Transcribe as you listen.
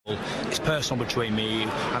It's personal between me,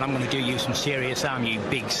 and I'm going to do you some serious harm, you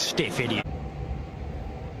big stiff idiot.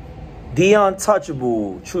 The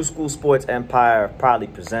Untouchable True School Sports Empire proudly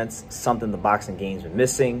presents something the boxing game's been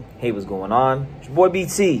missing. Hey, what's going on? It's your boy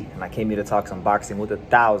BT, and I came here to talk some boxing with the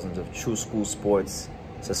thousands of True School Sports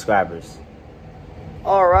subscribers.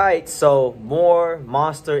 All right, so more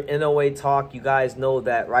Monster Inoue talk. You guys know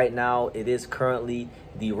that right now it is currently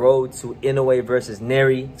the road to Inoue versus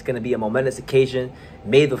Nery. It's going to be a momentous occasion.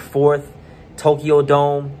 May the 4th, Tokyo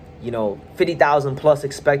Dome, 50,000 plus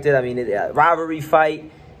expected. I mean, a rivalry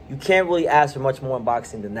fight. You can't really ask for much more in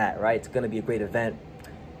boxing than that, right? It's going to be a great event.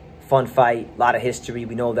 Fun fight, a lot of history.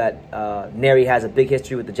 We know that Nery has a big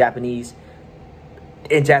history with the Japanese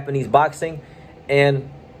in Japanese boxing. And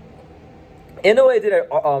Inoue did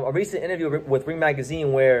a recent interview with Ring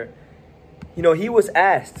Magazine where, he was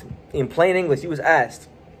asked, in plain English, he was asked,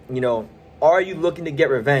 are you looking to get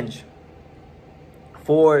revenge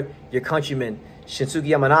for your countryman, Shinsuke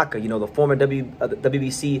Yamanaka, the former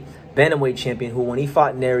WBC bantamweight champion, who when he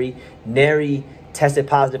fought Nery tested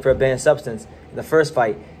positive for a banned substance in the first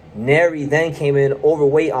fight. Nery then came in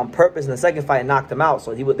overweight on purpose in the second fight and knocked him out.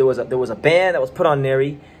 So there was a ban that was put on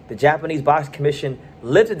Nery. The Japanese Boxing Commission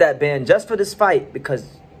lifted that ban just for this fight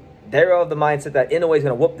because they're of the mindset that Inoue is going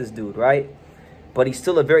to whoop this dude, right? But he's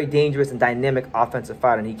still a very dangerous and dynamic offensive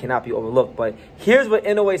fighter, and he cannot be overlooked. But here's what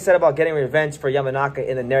Inoue said about getting revenge for Yamanaka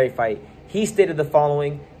in the Nery fight. He stated the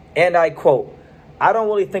following, and I quote, "I don't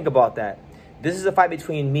really think about that. This is a fight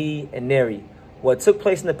between me and Nery. What took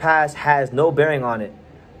place in the past has no bearing on it.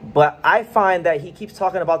 But I find that he keeps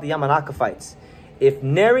talking about the Yamanaka fights. If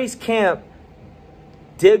Nery's camp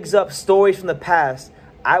digs up stories from the past,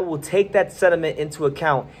 I will take that sentiment into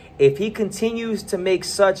account. If he continues to make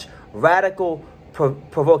such radical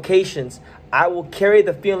provocations, I will carry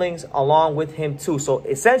the feelings along with him too." So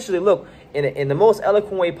essentially, look, in the most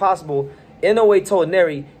eloquent way possible, Inoue told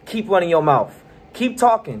Nery, keep running your mouth. Keep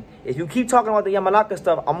talking. If you keep talking about the Yamanaka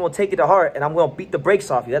stuff, I'm going to take it to heart and I'm going to beat the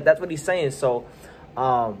brakes off you. That's what he's saying. So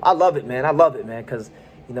I love it, man. I love it, man, because,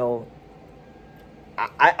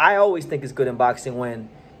 I always think it's good in boxing when,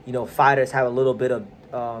 fighters have a little bit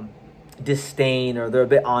of disdain, or they're a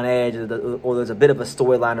bit on edge, or there's a bit of a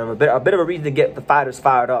storyline, or a bit of a reason to get the fighters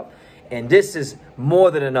fired up. And this is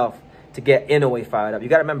more than enough to get Inoue fired up. You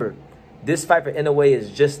got to remember, this fight for Inoue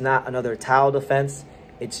is just not another title defense.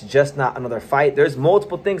 It's just not another fight. There's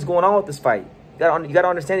multiple things going on with this fight. You got to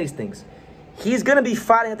understand these things. He's going to be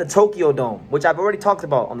fighting at the Tokyo Dome, which I've already talked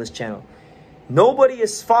about on this channel. Nobody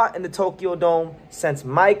has fought in the Tokyo Dome since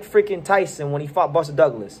Mike freaking Tyson when he fought Buster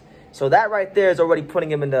Douglas. So that right there is already putting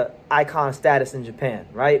him into icon status in Japan,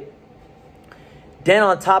 right? Then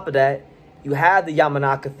on top of that, you have the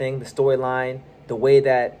Yamanaka thing, the storyline, the way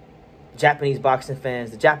that Japanese boxing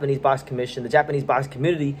fans, the Japanese Boxing Commission, the Japanese boxing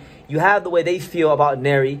community, you have the way they feel about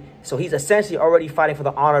Nery. So he's essentially already fighting for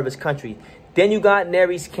the honor of his country. Then you got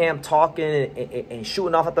Nery's camp talking and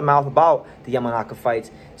shooting off at the mouth about the Yamanaka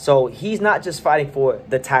fights. So he's not just fighting for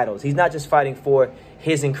the titles. He's not just fighting for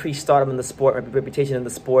his increased stardom in the sport, reputation in the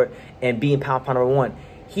sport, and being pound number one.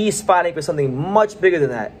 He's fighting for something much bigger than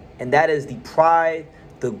that. And that is the pride,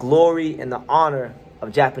 the glory, and the honor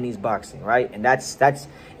of Japanese boxing, right? And that's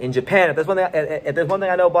in Japan. If there's one thing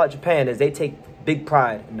I know about Japan, is they take big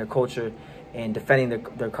pride in their culture and defending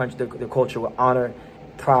their country, their culture with honor,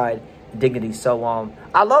 pride, and dignity. So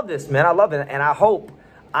I love this, man. I love it, and I hope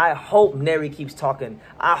Nery keeps talking.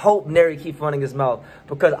 I hope Nery keeps running his mouth,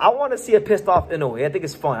 because I want to see a pissed off Inoue. I think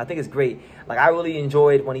it's fun. I think it's great. Like, I really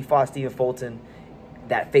enjoyed when he fought Stephen Fulton,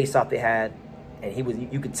 that face-off they had,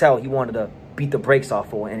 and you could tell he wanted to beat the brakes off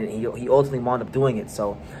for it, and he ultimately wound up doing it.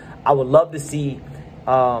 So I would love to see,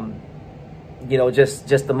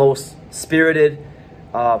 just the most spirited,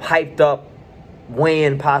 hyped up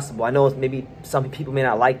weigh-in possible. I know maybe some people may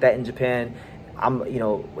not like that in Japan.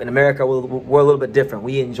 In America, we're a little bit different.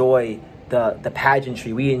 We enjoy the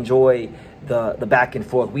pageantry. We enjoy the back and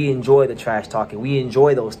forth. We enjoy the trash talking. We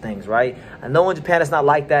enjoy those things, right? I know in Japan it's not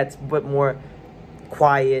like that. It's a bit more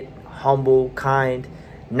quiet, humble, kind.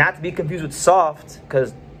 Not to be confused with soft,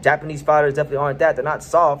 because Japanese fighters definitely aren't that. They're not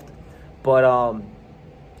soft, but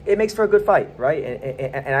it makes for a good fight, right?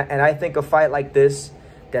 And I think a fight like this,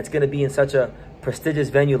 that's going to be in such a prestigious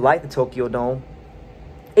venue like the Tokyo Dome,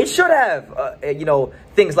 it should have,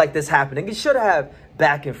 things like this happening. It should have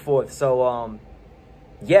back and forth. So,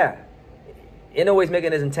 yeah, Inoue's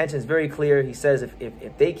making his intentions very clear. He says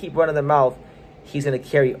if they keep running their mouth, he's going to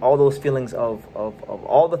carry all those feelings of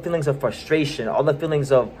all the feelings of frustration, all the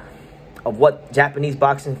feelings of what Japanese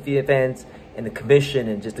boxing fans and the commission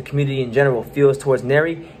and just the community in general feels towards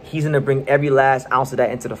Nery. He's going to bring every last ounce of that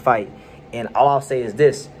into the fight. And all I'll say is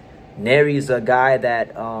this. Nery's a guy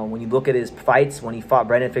that, when you look at his fights, when he fought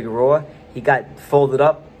Brandon Figueroa, he got folded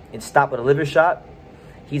up and stopped with a liver shot.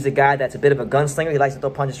 He's a guy that's a bit of a gunslinger. He likes to throw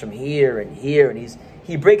punches from here, and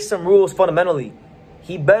he breaks some rules fundamentally.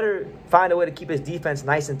 He better find a way to keep his defense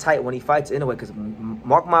nice and tight when he fights Inoue, because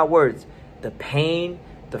mark my words, the pain,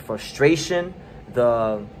 the frustration,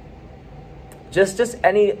 the just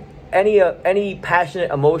any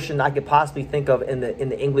passionate emotion I could possibly think of in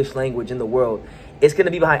the English language in the world, it's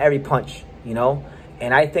gonna be behind every punch, you know.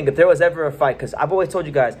 And I think if there was ever a fight, because I've always told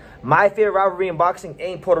you guys, my favorite rivalry in boxing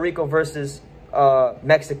ain't Puerto Rico versus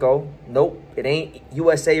Mexico. Nope, it ain't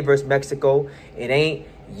USA versus Mexico. It ain't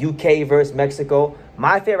UK versus Mexico.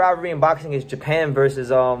 My favorite rivalry in boxing is Japan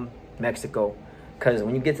versus Mexico, because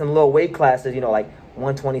when you get to the little weight classes, you know, like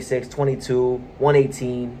 126, 22,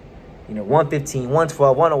 118, you know, 115,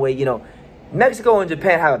 112, 108, you know, Mexico and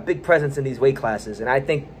Japan have a big presence in these weight classes. And I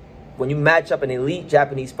think when you match up an elite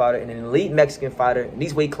Japanese fighter and an elite Mexican fighter in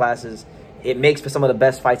these weight classes, it makes for some of the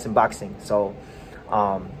best fights in boxing. So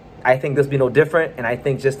I think this will be no different. And I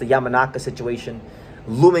think just the Yamanaka situation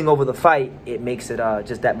looming over the fight, it makes it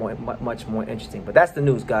just that much more interesting. But that's the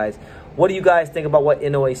news, guys. What do you guys think about what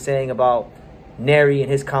Inoue is saying about Nery and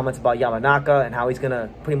his comments about Yamanaka, and how he's gonna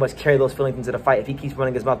pretty much carry those feelings into the fight if he keeps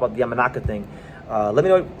running his mouth about the Yamanaka thing? Let me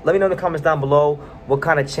know in the comments down below. What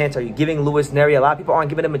kind of chance are you giving Luis Nery? A lot of people aren't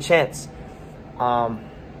giving him a chance. I'm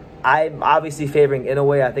obviously favoring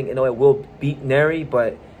Inoue. I think Inoue will beat Nery,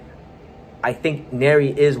 but I think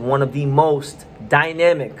Nery is one of the most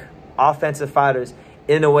dynamic offensive fighters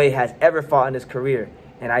Inoue has ever fought in his career.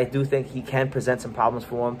 And I do think he can present some problems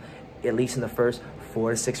for him, at least in the first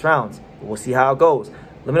 4 to 6 rounds. But we'll see how it goes.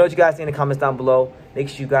 Let me know what you guys think in the comments down below. Make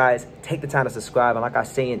sure you guys take the time to subscribe. And like I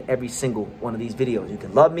say in every single one of these videos, you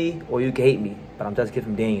can love me or you can hate me, but I'm just Kid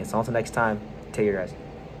from Daniel. So until next time, take care, guys.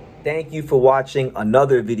 Thank you for watching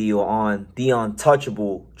another video on the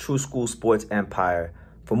untouchable True School Sports Empire.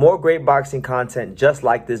 For more great boxing content just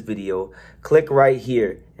like this video, click right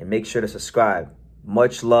here and make sure to subscribe.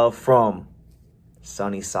 Much love from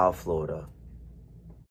sunny South Florida.